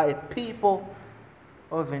are a people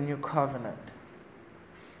of the new covenant,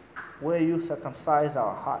 where you circumcise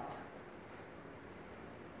our heart.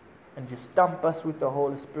 And you stamp us with the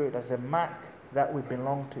Holy Spirit as a mark that we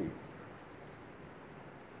belong to you.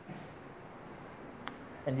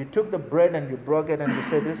 And you took the bread and you broke it and you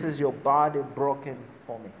said, this is your body broken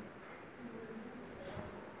for me.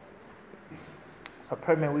 So I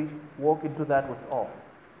pray may we walk into that with awe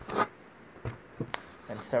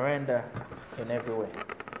and surrender in every way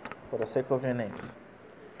for the sake of your name.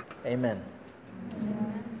 Amen.